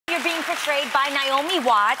portrayed by Naomi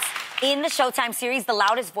Watts in the Showtime series, The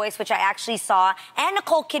Loudest Voice, which I actually saw. And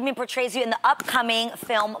Nicole Kidman portrays you in the upcoming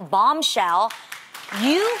film, Bombshell.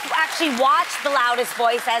 You actually watched The Loudest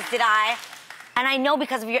Voice, as did I. And I know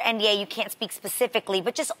because of your NDA, you can't speak specifically,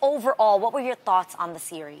 but just overall, what were your thoughts on the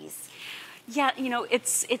series? Yeah, you know,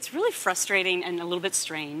 it's really frustrating and a little bit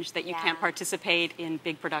strange that you can't participate in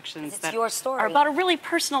big productions that your story. are about a really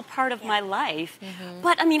personal part of my life.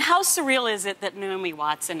 But, I mean, how surreal is it that Naomi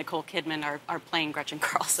Watts and Nicole Kidman are playing Gretchen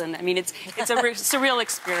Carlson? I mean, it's a surreal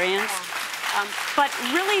experience. But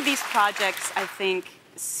really, these projects, I think,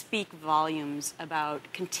 speak volumes about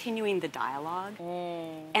continuing the dialogue.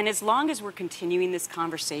 And as long as we're continuing this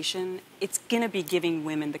conversation, it's going to be giving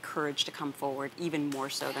women the courage to come forward even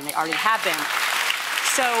more so than they already have been.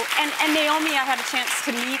 So, and Naomi, I had a chance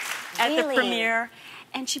to meet at the premiere,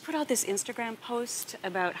 and she put out this Instagram post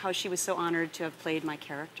about how she was so honored to have played my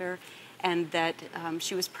character and that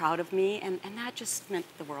she was proud of me, and that just meant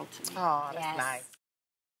the world to me. Oh, that's nice.